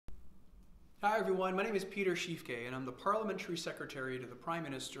Hi everyone, my name is Peter Schiefke and I'm the Parliamentary Secretary to the Prime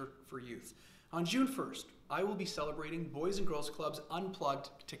Minister for Youth. On June 1st, I will be celebrating Boys and Girls Club's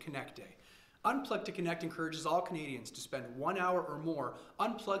Unplugged to Connect Day. Unplugged to Connect encourages all Canadians to spend 1 hour or more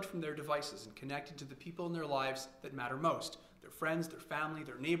unplugged from their devices and connected to the people in their lives that matter most. Their friends, their family,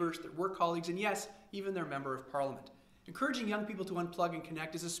 their neighbors, their work colleagues, and yes, even their Member of Parliament. Encouraging young people to unplug and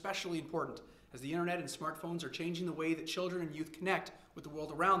connect is especially important, as the internet and smartphones are changing the way that children and youth connect with the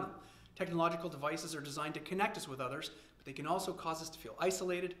world around them. Technological devices are designed to connect us with others, but they can also cause us to feel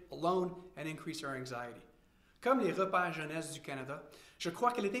isolated, alone, and increase our anxiety. Comme les repères jeunesse du Canada, je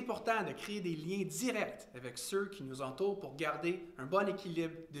crois qu'il est important de créer des liens directs avec ceux qui nous entourent pour garder un bon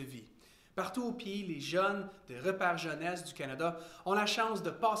équilibre de vie. Partout au pays, les jeunes des repères jeunesse du Canada ont la chance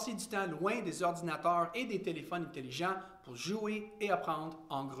de passer du temps loin des ordinateurs et des téléphones intelligents pour jouer et apprendre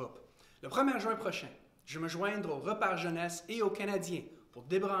en groupe. Le 1er juin prochain, je vais me joindre aux repères jeunesse et aux Canadiens pour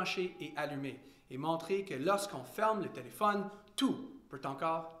débrancher et allumer et montrer que lorsqu'on ferme le téléphone, tout peut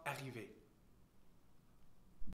encore arriver.